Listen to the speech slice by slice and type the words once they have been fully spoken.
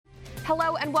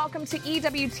Hello and welcome to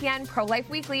EWTN Pro-life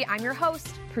Weekly. I'm your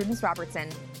host, Prudence Robertson.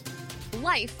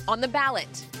 Life on the ballot.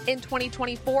 In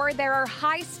 2024, there are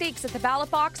high stakes at the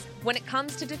ballot box when it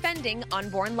comes to defending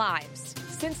unborn lives.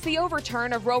 Since the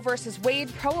overturn of Roe v. Wade,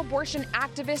 pro-abortion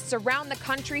activists around the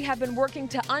country have been working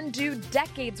to undo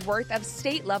decades' worth of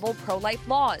state-level pro-life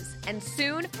laws. And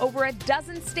soon, over a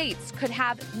dozen states could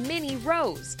have mini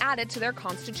Roes added to their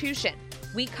constitution.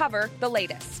 We cover the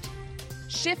latest.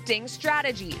 Shifting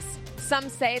strategies. Some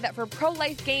say that for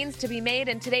pro-life gains to be made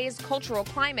in today's cultural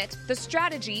climate, the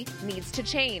strategy needs to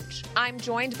change. I'm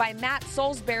joined by Matt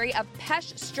Salisbury of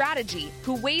Pesh Strategy,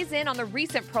 who weighs in on the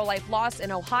recent pro-life loss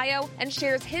in Ohio and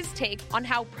shares his take on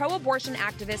how pro-abortion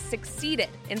activists succeeded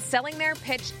in selling their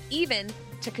pitch even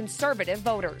to conservative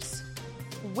voters.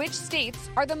 Which states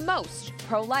are the most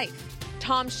pro-life?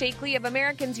 Tom Shakely of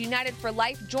Americans United for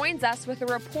Life joins us with a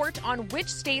report on which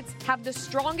states have the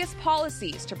strongest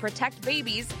policies to protect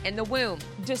babies in the womb.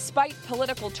 Despite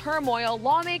political turmoil,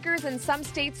 lawmakers in some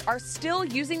states are still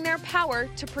using their power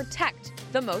to protect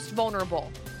the most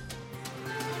vulnerable.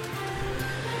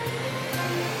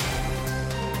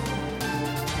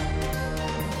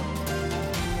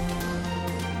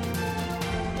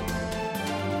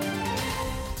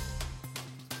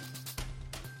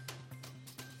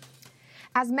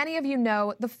 As many of you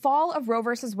know, the fall of Roe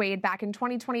v. Wade back in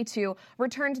 2022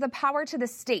 returned the power to the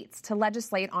states to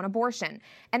legislate on abortion.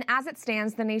 And as it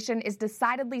stands, the nation is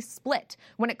decidedly split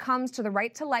when it comes to the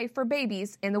right to life for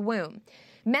babies in the womb.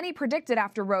 Many predicted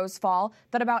after Roe's fall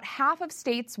that about half of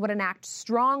states would enact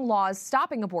strong laws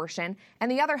stopping abortion,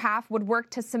 and the other half would work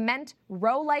to cement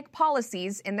Roe-like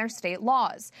policies in their state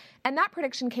laws. And that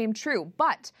prediction came true.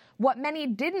 But what many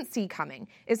didn't see coming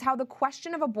is how the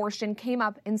question of abortion came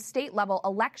up in state-level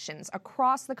elections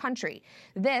across the country.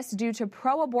 This due to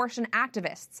pro-abortion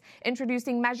activists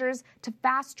introducing measures to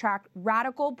fast-track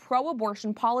radical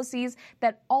pro-abortion policies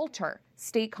that alter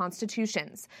state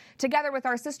constitutions. Together with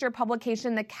our sister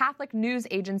publication, the Catholic News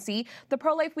Agency, the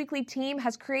Pro-Life Weekly team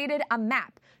has created a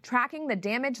map tracking the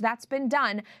damage that's been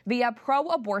done via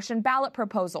pro-abortion ballot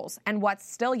proposals and what's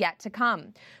still yet to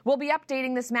come. We'll be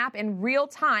updating this map in real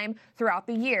time throughout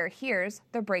the year. Here's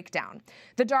the breakdown.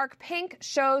 The dark pink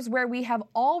shows where we have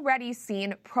already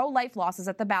seen pro-life losses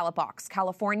at the ballot box: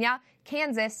 California,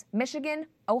 Kansas, Michigan,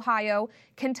 Ohio,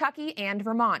 Kentucky, and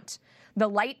Vermont. The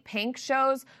light pink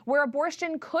shows where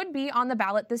abortion could be on the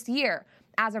ballot this year.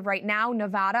 As of right now,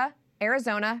 Nevada,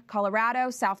 Arizona, Colorado,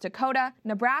 South Dakota,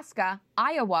 Nebraska,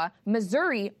 Iowa,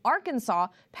 Missouri, Arkansas,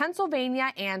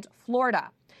 Pennsylvania, and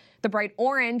Florida. The bright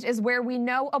orange is where we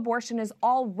know abortion is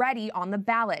already on the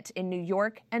ballot in New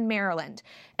York and Maryland.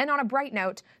 And on a bright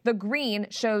note, the green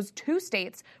shows two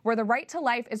states where the right to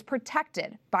life is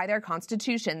protected by their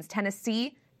constitutions: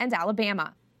 Tennessee and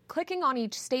Alabama. Clicking on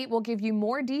each state will give you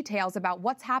more details about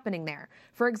what's happening there.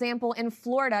 For example, in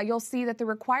Florida, you'll see that the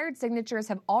required signatures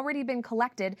have already been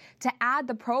collected to add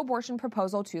the pro-abortion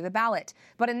proposal to the ballot.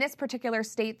 But in this particular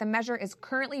state, the measure is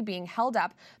currently being held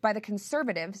up by the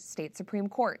conservative state Supreme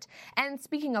Court. And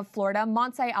speaking of Florida,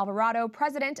 Montse Alvarado,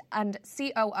 president and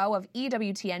COO of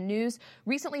EWTN News,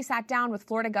 recently sat down with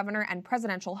Florida Governor and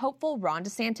presidential hopeful Ron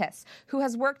DeSantis, who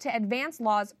has worked to advance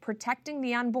laws protecting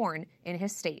the unborn in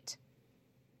his state.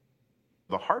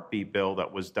 The heartbeat bill that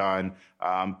was done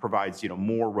provides,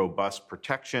 more robust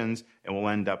protections and will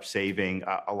end up saving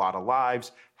a lot of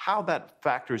lives. How that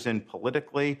factors in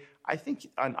politically, I think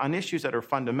on issues that are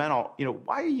fundamental,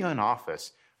 why are you in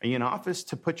office? Are you in office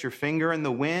to put your finger in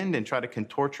the wind and try to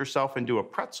contort yourself into a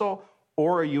pretzel?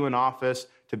 Or are you in office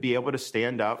to be able to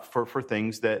stand up for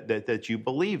things that you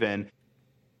believe in?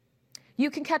 You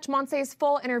can catch Montse's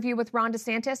full interview with Ron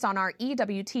DeSantis on our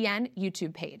EWTN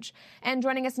YouTube page. And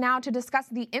joining us now to discuss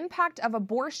the impact of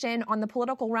abortion on the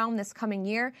political realm this coming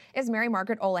year is Mary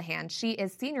Margaret Olahan. She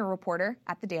is senior reporter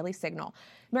at the Daily Signal.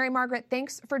 Mary Margaret,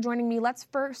 thanks for joining me. Let's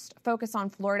first focus on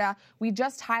Florida. We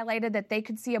just highlighted that they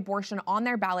could see abortion on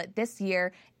their ballot this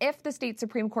year if the state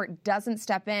Supreme Court doesn't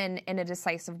step in a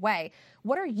decisive way.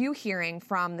 What are you hearing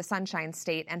from the Sunshine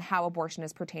State and how abortion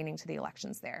is pertaining to the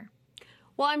elections there?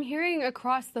 Well, I'm hearing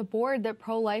across the board that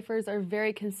pro-lifers are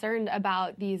very concerned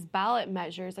about these ballot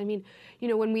measures. I mean,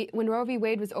 when Roe v.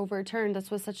 Wade was overturned,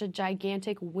 this was such a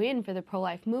gigantic win for the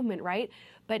pro-life movement, right?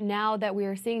 But now that we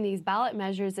are seeing these ballot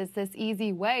measures, it's this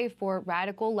easy way for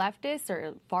radical leftists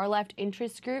or far-left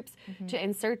interest groups to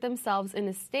insert themselves in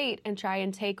a state and try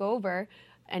and take over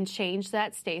and change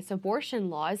that state's abortion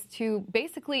laws to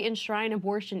basically enshrine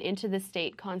abortion into the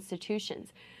state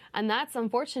constitutions. And that's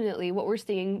unfortunately what we're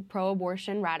seeing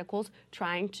pro-abortion radicals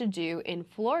trying to do in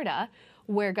Florida,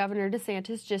 where Governor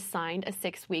DeSantis just signed a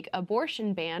 6-week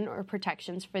abortion ban or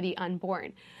protections for the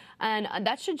unborn. And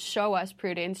that should show us,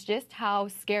 Prudence, just how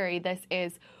scary this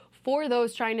is for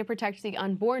those trying to protect the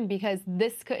unborn, because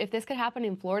if this could happen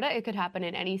in Florida, it could happen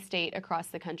in any state across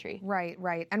the country.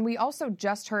 Right. And we also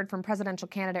just heard from presidential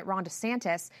candidate Ron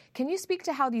DeSantis. Can you speak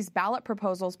to how these ballot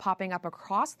proposals popping up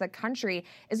across the country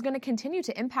is going to continue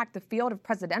to impact the field of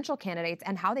presidential candidates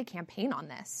and how they campaign on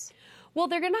this? Well,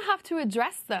 they're going to have to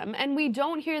address them, and we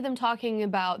don't hear them talking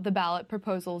about the ballot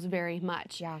proposals very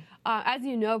much. Yeah. As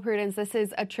you know, Prudence, this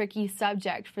is a tricky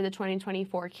subject for the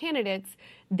 2024 candidates.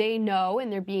 They know,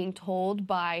 and they're being told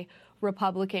by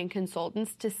Republican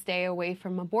consultants to stay away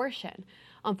from abortion.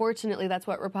 Unfortunately, that's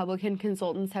what Republican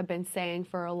consultants have been saying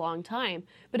for a long time.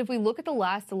 But if we look at the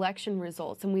last election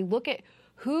results and we look at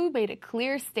who made a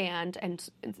clear stand and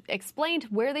explained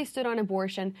where they stood on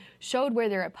abortion, showed where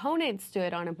their opponents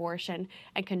stood on abortion,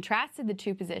 and contrasted the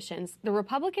two positions, the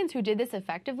Republicans who did this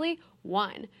effectively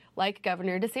won, like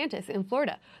Governor DeSantis in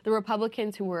Florida. The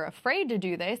Republicans who were afraid to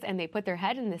do this and they put their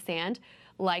head in the sand,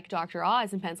 like Dr.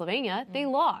 Oz in Pennsylvania, they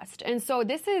lost. And so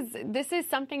this is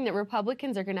something that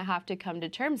Republicans are going to have to come to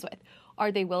terms with.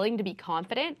 Are they willing to be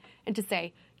confident and to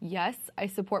say, yes, I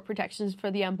support protections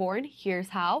for the unborn, here's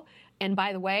how. And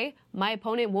by the way, my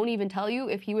opponent won't even tell you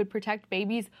if he would protect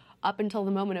babies up until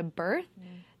the moment of birth.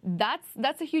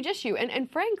 That's a huge issue.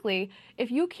 And frankly,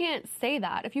 if you can't say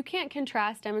that, if you can't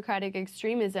contrast Democratic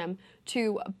extremism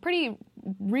to pretty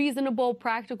reasonable,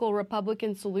 practical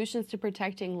Republican solutions to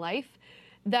protecting life,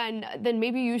 then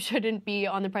maybe you shouldn't be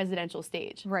on the presidential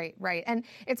stage. Right. And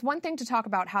it's one thing to talk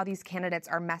about how these candidates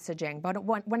are messaging, but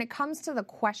when it comes to the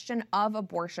question of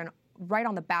abortion right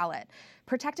on the ballot,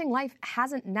 protecting life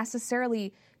hasn't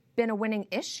necessarily been a winning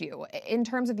issue in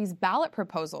terms of these ballot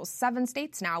proposals. 7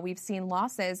 states now, we've seen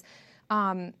losses.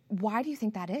 Why do you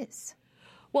think that is?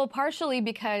 Well, partially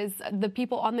because the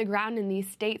people on the ground in these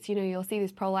states, you'll see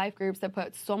these pro-life groups that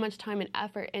put so much time and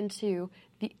effort into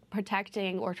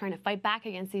protecting or trying to fight back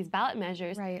against these ballot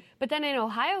measures. Right. But then in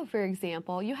Ohio, for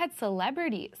example, you had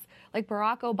celebrities like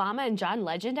Barack Obama and John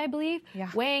Legend, I believe,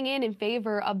 weighing in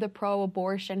favor of the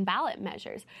pro-abortion ballot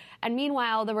measures. And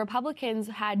meanwhile, the Republicans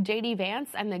had J.D. Vance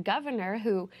and the governor,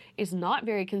 who is not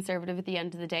very conservative at the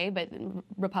end of the day, but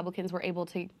Republicans were able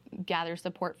to gather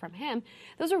support from him.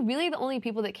 Those are really the only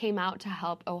people that came out to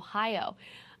help Ohio.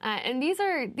 And these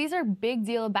are big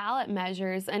deal ballot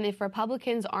measures, and if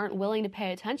Republicans aren't willing to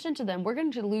pay attention to them, we're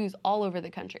going to lose all over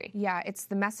the country. Yeah, it's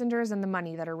the messengers and the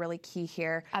money that are really key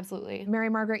here. Absolutely. Mary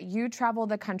Margaret, you travel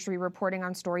the country reporting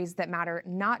on stories that matter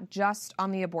not just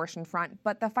on the abortion front,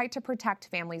 but the fight to protect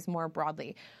families more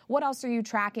broadly. What else are you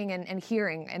tracking and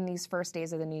hearing in these first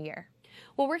days of the new year?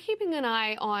 Well, we're keeping an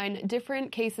eye on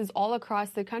different cases all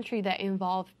across the country that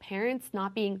involve parents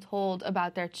not being told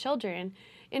about their children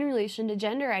in relation to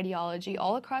gender ideology.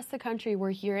 All across the country,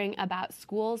 we're hearing about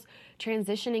schools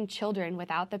transitioning children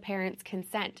without the parents'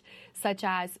 consent, such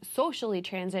as socially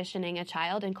transitioning a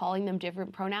child and calling them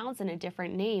different pronouns and a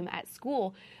different name at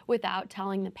school without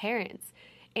telling the parents.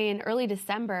 In early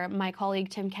December, my colleague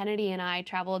Tim Kennedy and I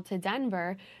traveled to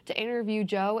Denver to interview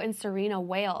Joe and Serena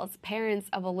Wales, parents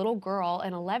of a little girl,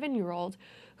 an 11-year-old,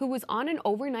 who was on an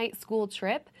overnight school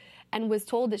trip and was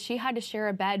told that she had to share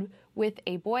a bed with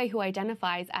a boy who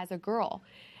identifies as a girl.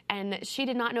 And she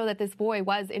did not know that this boy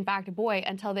was, in fact, a boy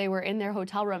until they were in their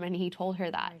hotel room and he told her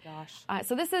that. Oh my gosh.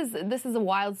 So this is a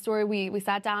wild story. We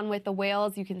sat down with the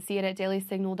Wales. You can see it at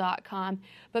dailysignal.com.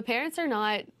 But parents they're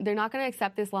not going to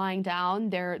accept this lying down.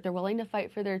 They're willing to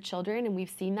fight for their children, and we've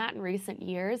seen that in recent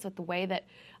years with the way that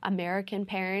American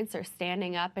parents are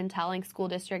standing up and telling school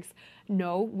districts,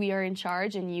 no, we are in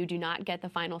charge and you do not get the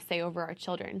final say over our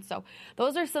children. So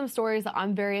those are some stories that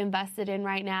I'm very invested in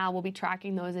right now. We'll be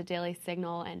tracking those at Daily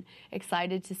Signal and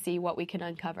excited to see what we can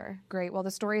uncover. Great. Well,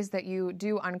 the stories that you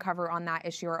do uncover on that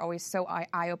issue are always so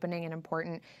eye-opening and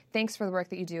important. Thanks for the work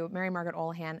that you do. Mary Margaret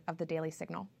Olahan of the Daily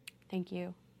Signal. Thank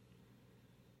you.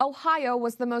 Ohio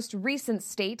was the most recent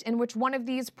state in which one of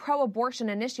these pro-abortion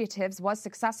initiatives was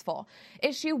successful.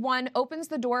 Issue 1 opens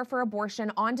the door for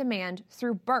abortion on demand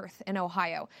through birth in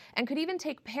Ohio and could even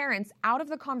take parents out of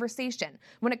the conversation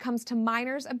when it comes to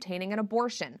minors obtaining an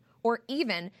abortion or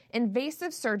even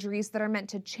invasive surgeries that are meant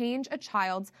to change a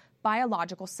child's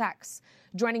biological sex.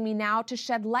 Joining me now to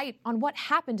shed light on what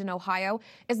happened in Ohio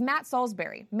is Matt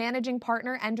Salisbury, managing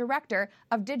partner and director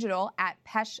of digital at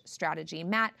Pesh Strategy.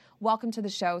 Matt, welcome to the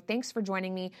show. Thanks for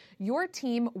joining me. Your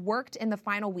team worked in the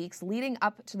final weeks leading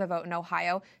up to the vote in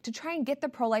Ohio to try and get the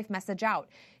pro-life message out.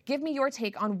 Give me your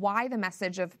take on why the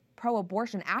message of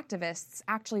pro-abortion activists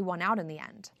actually won out in the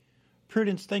end.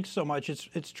 Prudence, thanks so much.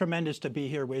 It's tremendous to be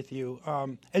here with you.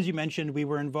 As you mentioned, we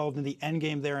were involved in the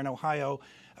endgame there in Ohio,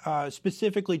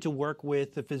 specifically to work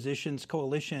with the Physicians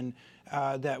Coalition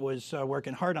that was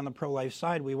working hard on the pro-life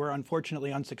side. We were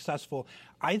unfortunately unsuccessful.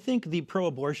 I think the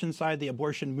pro-abortion side, the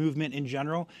abortion movement in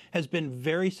general, has been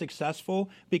very successful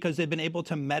because they've been able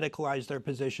to medicalize their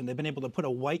position. They've been able to put a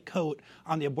white coat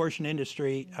on the abortion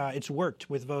industry. It's worked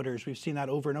with voters. We've seen that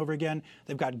over and over again.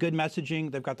 They've got good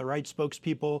messaging. They've got the right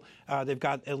spokespeople. They've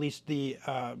got at least the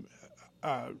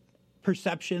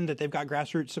perception that they've got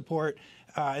grassroots support,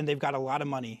 and they've got a lot of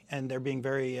money, and they're being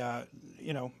very,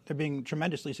 they're being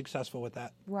tremendously successful with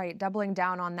that. Right, doubling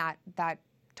down on that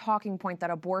talking point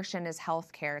that abortion is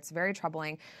health care. It's very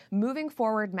troubling. Moving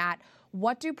forward, Matt,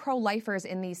 what do pro-lifers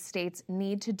in these states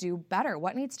need to do better?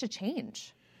 What needs to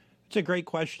change? It's a great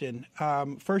question.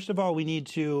 First of all, we need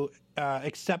to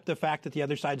accept the fact that the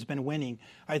other side's been winning.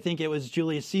 I think it was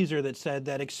Julius Caesar that said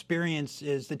that experience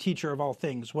is the teacher of all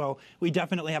things. Well, we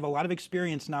definitely have a lot of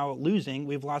experience now losing.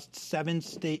 We've lost 7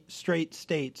 straight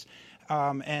states.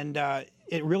 And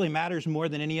it really matters more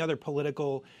than any other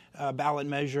political ballot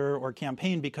measure or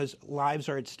campaign because lives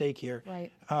are at stake here.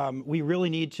 Right. We really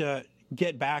need to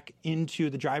get back into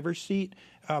the driver's seat.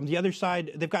 The other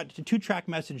side, they've got a 2-track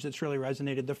message that's really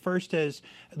resonated. The first is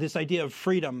this idea of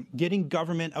freedom, getting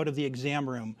government out of the exam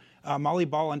room. Molly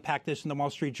Ball unpacked this in the Wall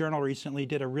Street Journal recently,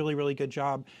 did a really, really good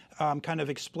job kind of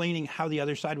explaining how the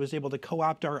other side was able to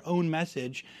co-opt our own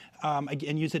message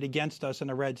and use it against us in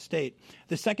a red state.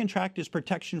 The second track is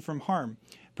protection from harm,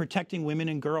 protecting women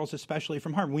and girls especially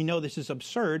from harm. We know this is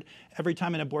absurd. Every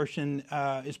time an abortion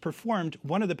is performed,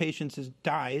 one of the patients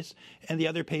dies, and the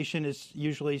other patient is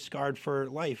usually scarred for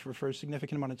life or for a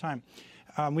significant amount of time.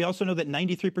 We also know that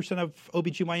 93% of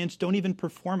OBGYNs don't even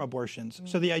perform abortions.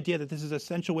 So the idea that this is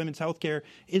essential women's health care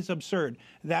is absurd.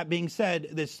 That being said,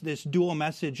 this dual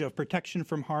message of protection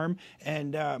from harm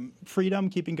and freedom,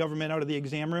 keeping government out of the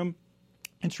exam room,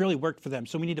 it's really worked for them.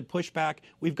 So we need to push back.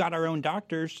 We've got our own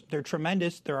doctors. They're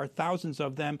tremendous. There are thousands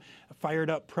of them,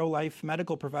 fired up pro-life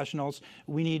medical professionals.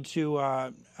 We need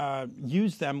to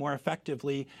use them more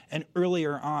effectively and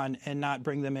earlier on and not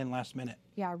bring them in last minute.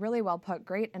 Yeah, really well put.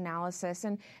 Great analysis.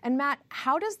 And Matt,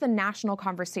 how does the national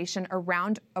conversation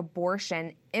around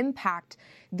abortion impact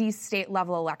these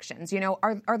state-level elections? You know,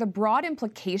 are the broad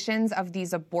implications of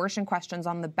these abortion questions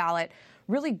on the ballot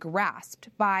really grasped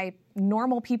by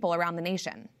normal people around the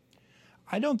nation?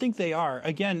 I don't think they are.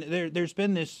 Again, there's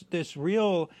been this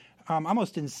real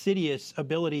almost insidious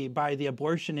ability by the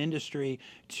abortion industry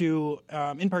to,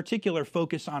 in particular,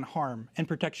 focus on harm and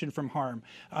protection from harm.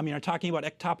 Talking about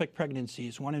ectopic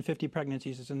pregnancies, 1 in 50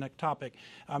 pregnancies is an ectopic.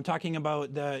 Talking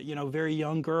about the, very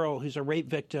young girl who's a rape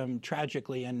victim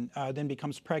tragically and then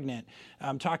becomes pregnant.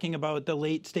 Talking about the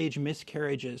late-stage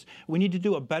miscarriages. We need to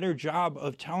do a better job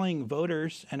of telling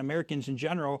voters and Americans in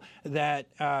general that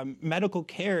medical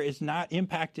care is not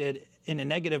impacted in a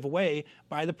negative way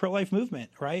by the pro-life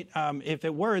movement, right? If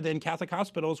it were, then Catholic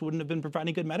hospitals wouldn't have been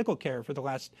providing good medical care for the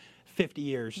last 50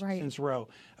 years since Roe.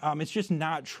 It's just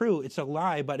not true. It's a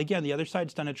lie. But again, the other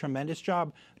side's done a tremendous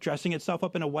job dressing itself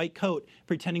up in a white coat,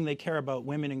 pretending they care about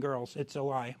women and girls. It's a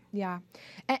lie. Yeah.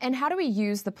 And how do we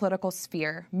use the political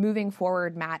sphere moving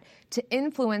forward, Matt, to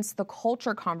influence the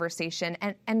culture conversation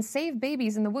and save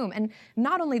babies in the womb? And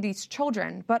not only these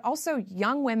children, but also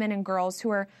young women and girls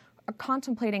who are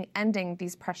contemplating ending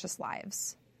these precious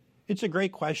lives? It's a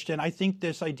great question. I think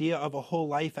this idea of a whole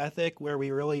life ethic where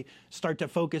we really start to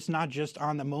focus not just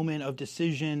on the moment of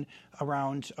decision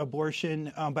around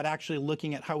abortion, but actually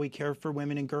looking at how we care for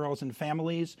women and girls and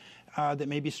families that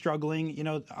may be struggling.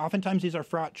 Oftentimes these are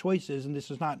fraught choices, and this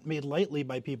is not made lightly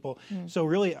by people. So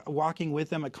really walking with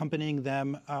them, accompanying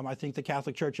them, I think the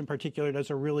Catholic Church in particular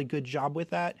does a really good job with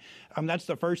that. That's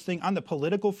the first thing. On the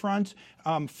political front,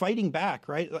 fighting back,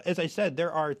 right? As I said,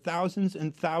 there are thousands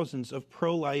and thousands of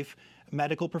pro-life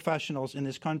medical professionals in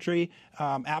this country.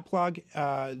 APLOG,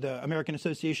 the American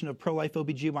Association of Pro-Life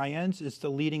OBGYNs, is the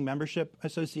leading membership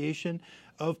association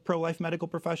of pro-life medical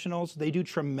professionals. They do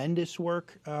tremendous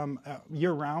work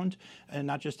year-round, and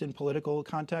not just in political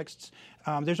contexts.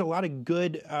 There's a lot of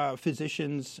good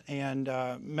physicians and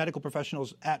medical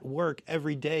professionals at work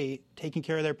every day taking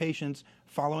care of their patients,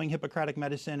 following Hippocratic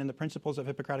medicine and the principles of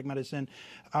Hippocratic medicine.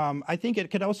 I think it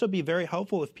could also be very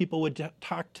helpful if people would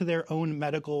talk to their own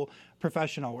medical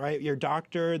professional, right? Your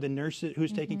doctor, the nurse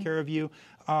who's taking care of you.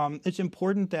 It's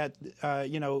important that,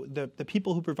 the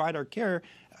people who provide our care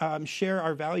share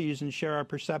our values and share our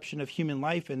perception of human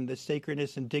life and the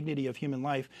sacredness and dignity of human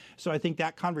life. So I think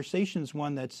that conversation is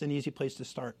one that's an easy place to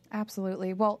start.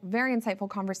 Absolutely. Well, very insightful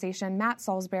conversation. Matt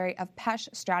Salisbury of Pesh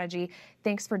Strategy,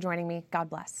 thanks for joining me. God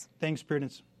bless. Thanks,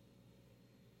 Prudence.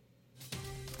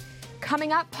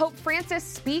 Coming up, Pope Francis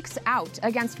speaks out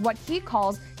against what he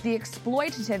calls the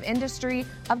exploitative industry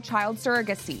of child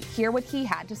surrogacy. Hear what he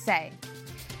had to say.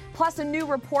 Plus, a new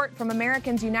report from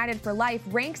Americans United for Life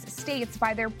ranks states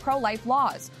by their pro-life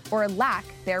laws, or lack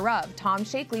thereof. Tom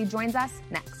Shakely joins us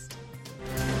next.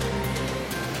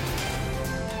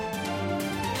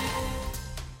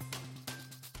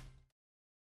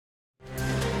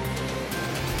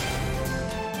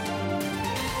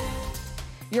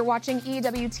 You're watching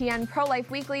EWTN Pro-Life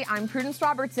Weekly. I'm Prudence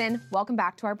Robertson. Welcome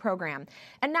back to our program.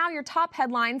 And now your top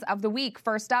headlines of the week.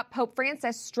 First up, Pope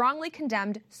Francis strongly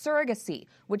condemned surrogacy,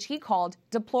 which he called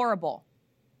deplorable.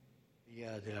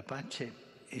 The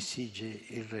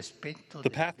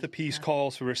path to peace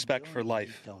calls for respect for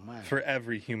life, for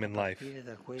every human life,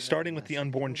 starting with the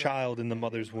unborn child in the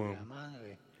mother's womb,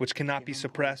 which cannot be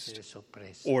suppressed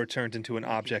or turned into an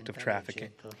object of trafficking.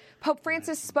 Pope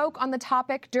Francis spoke on the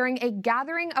topic during a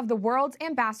gathering of the world's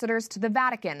ambassadors to the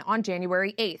Vatican on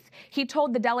January 8th. He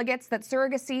told the delegates that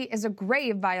surrogacy is a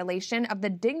grave violation of the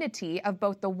dignity of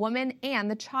both the woman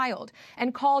and the child,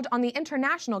 and called on the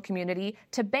international community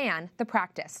to ban the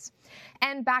practice.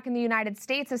 And back in the United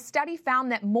States, a study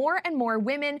found that more and more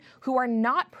women who are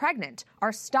not pregnant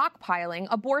are stockpiling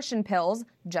abortion pills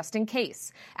just in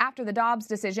case. After the Dobbs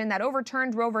decision that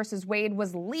overturned Roe v. Wade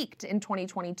was leaked in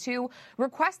 2022,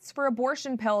 requests for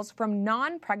abortion pills from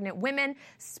non-pregnant women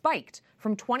spiked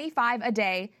from 25 a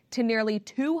day to nearly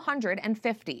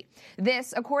 250.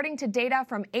 This, according to data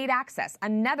from Aid Access, a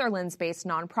Netherlands-based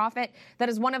nonprofit that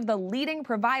is one of the leading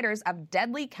providers of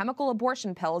deadly chemical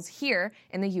abortion pills here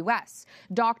in the U.S.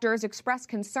 Doctors express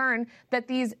concern that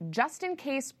these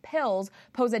just-in-case pills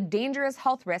pose a dangerous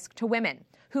health risk to women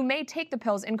who may take the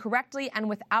pills incorrectly and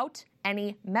without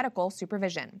any medical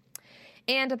supervision.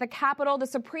 And at the Capitol, the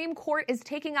Supreme Court is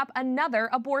taking up another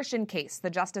abortion case. The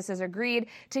justices agreed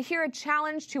to hear a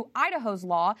challenge to Idaho's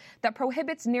law that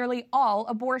prohibits nearly all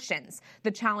abortions. The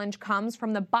challenge comes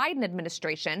from the Biden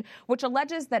administration, which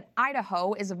alleges that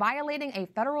Idaho is violating a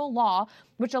federal law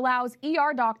which allows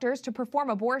ER doctors to perform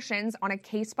abortions on a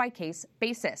case-by-case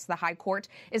basis. The High Court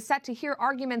is set to hear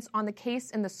arguments on the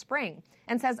case in the spring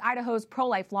and says Idaho's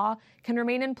pro-life law can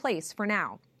remain in place for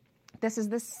now. This is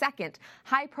the second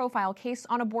high-profile case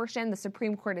on abortion the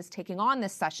Supreme Court is taking on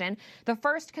this session. The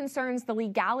first concerns the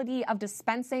legality of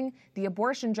dispensing the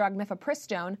abortion drug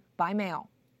mifepristone by mail.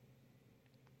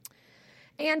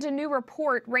 And a new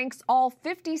report ranks all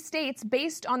 50 states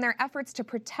based on their efforts to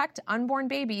protect unborn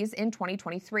babies in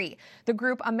 2023. The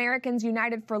group Americans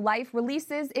United for Life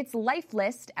releases its life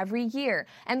list every year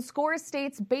and scores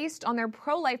states based on their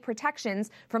pro-life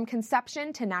protections from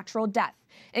conception to natural death,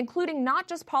 including not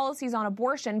just policies on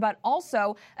abortion, but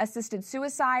also assisted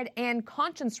suicide and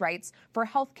conscience rights for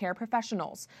healthcare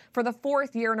professionals. For the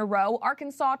fourth year in a row,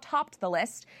 Arkansas topped the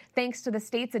list, thanks to the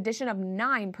state's addition of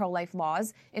 9 pro-life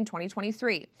laws in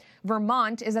 2023.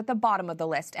 Vermont is at the bottom of the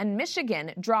list, and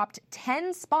Michigan dropped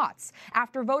 10 spots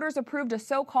after voters approved a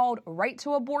so-called right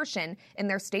to abortion in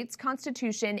their state's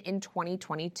constitution in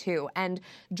 2022. And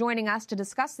joining us to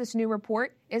discuss this new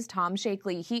report is Tom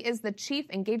Shakely. He is the Chief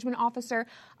Engagement Officer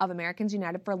of Americans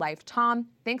United for Life. Tom,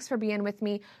 thanks for being with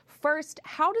me. First,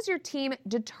 how does your team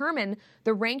determine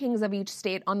the rankings of each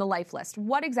state on the life list?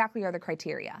 What exactly are the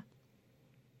criteria?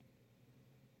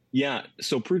 Yeah,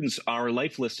 so Prudence, our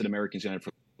life list at Americans United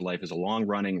for Life is a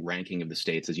long-running ranking of the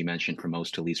states, as you mentioned, from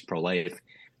most to least pro-life.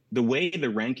 The way the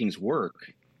rankings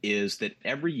work is that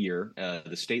every year,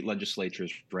 the state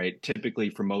legislatures, right, typically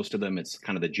for most of them, it's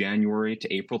kind of the January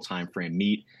to April timeframe,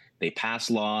 meet. They pass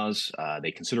laws.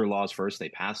 They consider laws first. They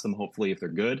pass them, hopefully, if they're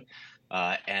good.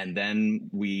 And then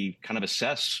we kind of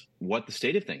assess what the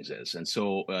state of things is. And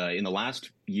so in the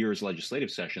last year's legislative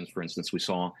sessions, for instance, we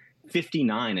saw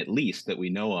 59 at least that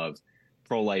we know of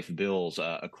pro-life bills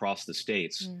across the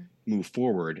states move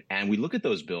forward. And we look at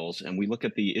those bills and we look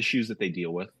at the issues that they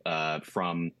deal with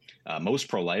from most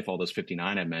pro-life, all those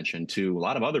 59 I mentioned, to a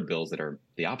lot of other bills that are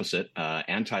the opposite,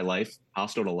 anti-life,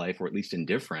 hostile to life, or at least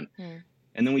indifferent.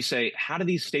 And then we say, how do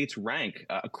these states rank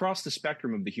across the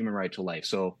spectrum of the human right to life?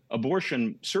 So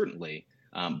abortion, certainly,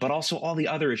 but also all the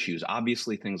other issues,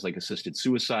 obviously things like assisted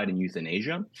suicide and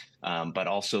euthanasia, but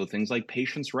also things like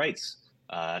patients' rights,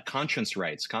 conscience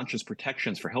rights, conscience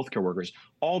protections for healthcare workers,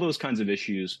 all those kinds of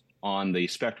issues on the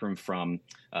spectrum from,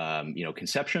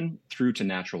 conception through to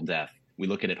natural death. We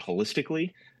look at it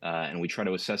holistically, and we try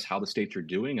to assess how the states are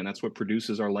doing, and that's what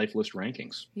produces our life list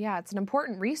rankings. Yeah, it's an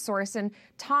important resource. And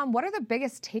Tom, what are the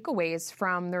biggest takeaways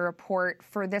from the report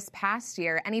for this past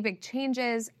year? Any big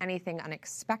changes? Anything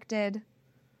unexpected?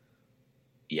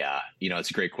 Yeah, it's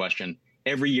a great question.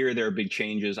 Every year there are big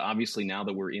changes. Obviously, now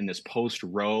that we're in this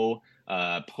post-Roe,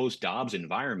 post-Dobbs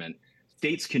environment,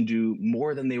 states can do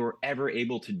more than they were ever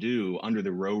able to do under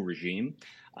the Roe regime.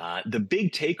 The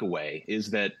big takeaway is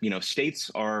that,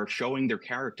 states are showing their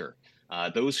character.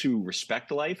 Those who respect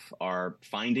life are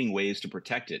finding ways to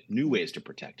protect it, new ways to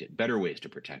protect it, better ways to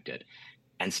protect it.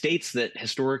 And states that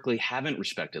historically haven't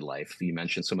respected life, you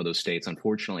mentioned some of those states,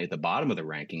 unfortunately, at the bottom of the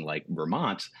ranking, like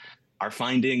Vermont, are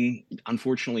finding,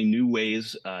 unfortunately, new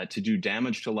ways to do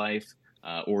damage to life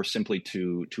or simply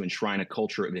to enshrine a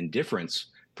culture of indifference,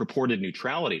 purported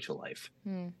neutrality to life.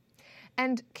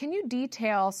 And can you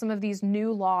detail some of these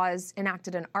new laws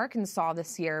enacted in Arkansas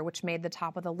this year, which made the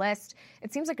top of the list?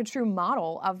 It seems like a true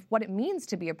model of what it means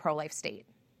to be a pro-life state.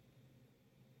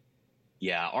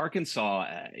 Yeah, Arkansas,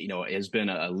 has been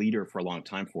a leader for a long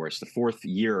time for us. The fourth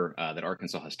year that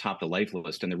Arkansas has topped the life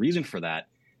list. And the reason for that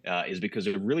is because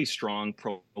of really strong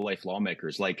pro-life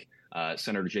lawmakers like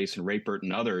Senator Jason Rapert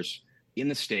and others in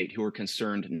the state who are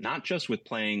concerned not just with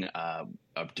playing a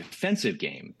defensive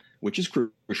game, which is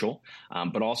crucial,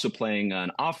 but also playing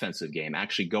an offensive game,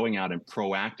 actually going out and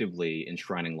proactively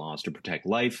enshrining laws to protect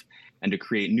life and to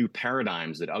create new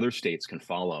paradigms that other states can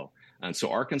follow. And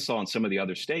so Arkansas and some of the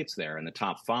other states there in the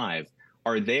top 5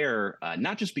 are there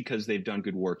not just because they've done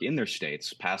good work in their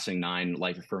states, passing 9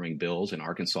 life-affirming bills in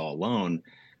Arkansas alone,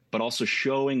 but also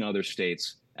showing other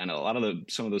states and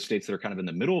some of those states that are kind of in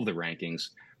the middle of the rankings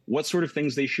what sort of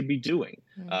things they should be doing,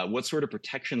 what sort of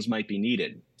protections might be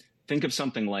needed. Think of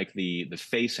something like the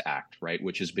FACE Act, right,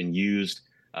 which has been used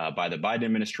by the Biden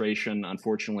administration,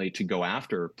 unfortunately, to go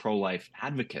after pro-life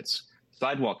advocates,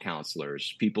 sidewalk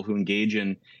counselors, people who engage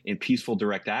in peaceful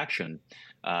direct action.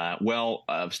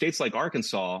 States like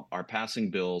Arkansas are passing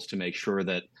bills to make sure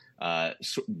that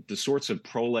the sorts of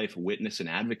pro-life witness and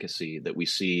advocacy that we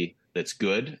see that's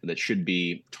good, that should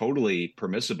be totally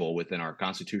permissible within our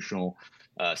constitutional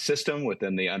system,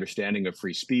 within the understanding of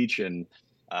free speech and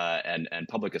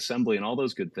public assembly and all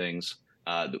those good things,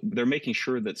 they're making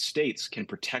sure that states can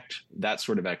protect that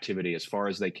sort of activity as far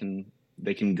as they can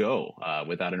go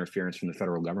without interference from the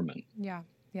federal government.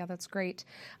 Yeah, that's great.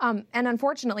 And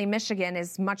unfortunately, Michigan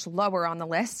is much lower on the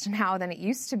list now than it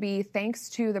used to be, thanks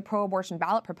to the pro-abortion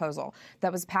ballot proposal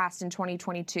that was passed in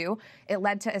 2022. It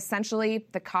led to essentially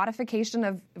the codification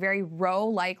of very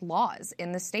Roe-like laws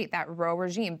in the state, that Roe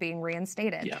regime being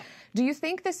reinstated. Yeah. Do you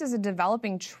think this is a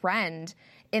developing trend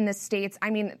in the states?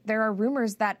 I mean, there are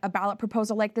rumors that a ballot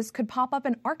proposal like this could pop up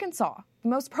in Arkansas, the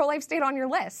most pro-life state on your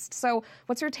list. So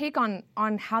what's your take on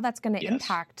how that's going to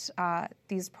impact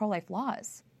these pro-life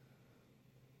laws?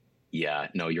 Yeah,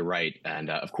 no, you're right. And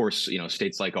of course,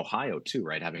 states like Ohio, too,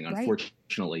 right, having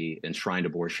unfortunately enshrined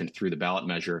abortion through the ballot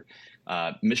measure.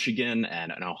 Michigan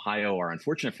and Ohio are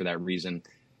unfortunate for that reason.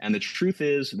 And the truth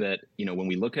is that, when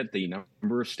we look at the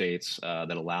number of states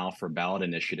that allow for ballot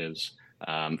initiatives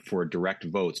for direct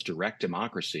votes, direct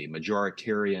democracy,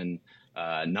 majoritarian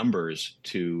numbers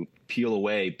to peel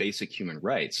away basic human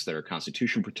rights that our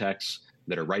Constitution protects,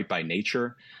 that are right by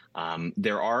nature.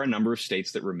 There are a number of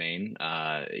states that remain.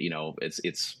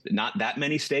 It's not that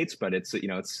many states, but it's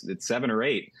 7 or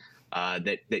 8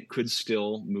 that could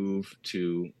still move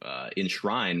to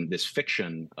enshrine this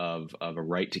fiction of a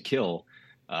right to kill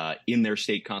in their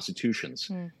state constitutions.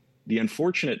 The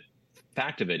unfortunate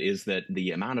fact of it is that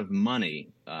the amount of money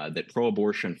that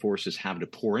pro-abortion forces have to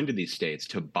pour into these states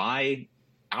to buy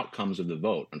outcomes of the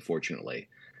vote, unfortunately.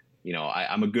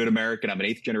 I'm a good American. I'm an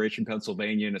 8th-generation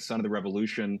Pennsylvanian, a son of the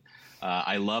Revolution.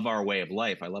 I love our way of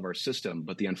life. I love our system.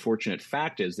 But the unfortunate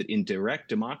fact is that in direct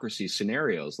democracy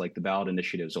scenarios, like the ballot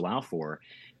initiatives allow for,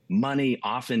 money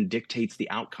often dictates the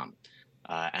outcome.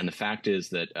 And the fact is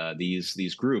that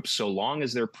these groups, so long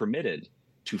as they're permitted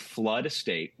to flood a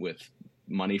state with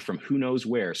money from who knows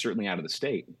where, certainly out of the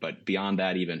state, but beyond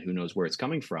that, even who knows where it's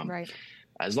coming from. Right.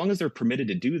 As long as they're permitted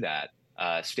to do that,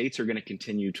 states are going to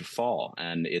continue to fall.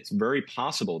 And it's very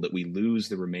possible that we lose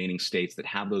the remaining states that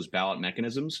have those ballot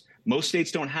mechanisms. Most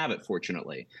states don't have it,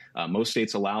 fortunately. Most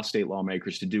states allow state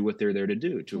lawmakers to do what they're there to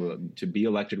do, to be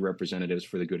elected representatives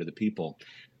for the good of the people.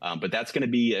 But that's going to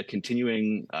be a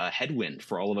continuing headwind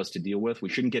for all of us to deal with. We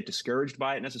shouldn't get discouraged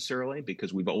by it necessarily,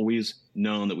 because we've always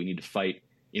known that we need to fight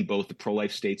in both the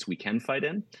pro-life states we can fight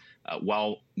in,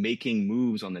 while making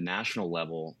moves on the national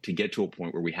level to get to a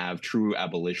point where we have true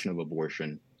abolition of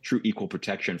abortion, true equal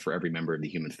protection for every member of the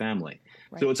human family.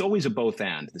 Right. So it's always a both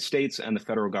and. The states and the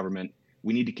federal government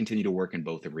we need to continue to work in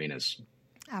both arenas.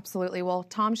 Absolutely. Well,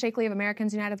 Tom Shakely of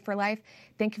Americans United for Life,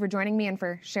 thank you for joining me and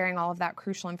for sharing all of that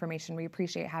crucial information. We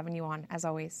appreciate having you on, as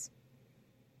always.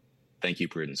 Thank you,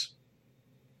 Prudence.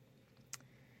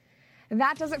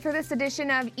 That does it for this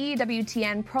edition of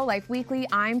EWTN Pro-Life Weekly.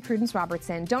 I'm Prudence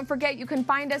Robertson. Don't forget, you can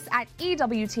find us at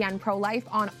EWTN Pro-Life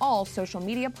on all social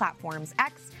media platforms,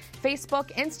 X,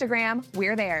 Facebook, Instagram,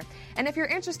 we're there. And if you're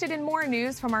interested in more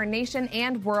news from our nation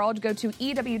and world, go to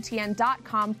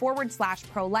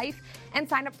EWTN.com/pro-life and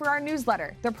sign up for our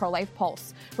newsletter, The Pro-Life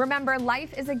Pulse. Remember,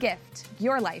 life is a gift.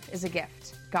 Your life is a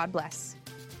gift. God bless.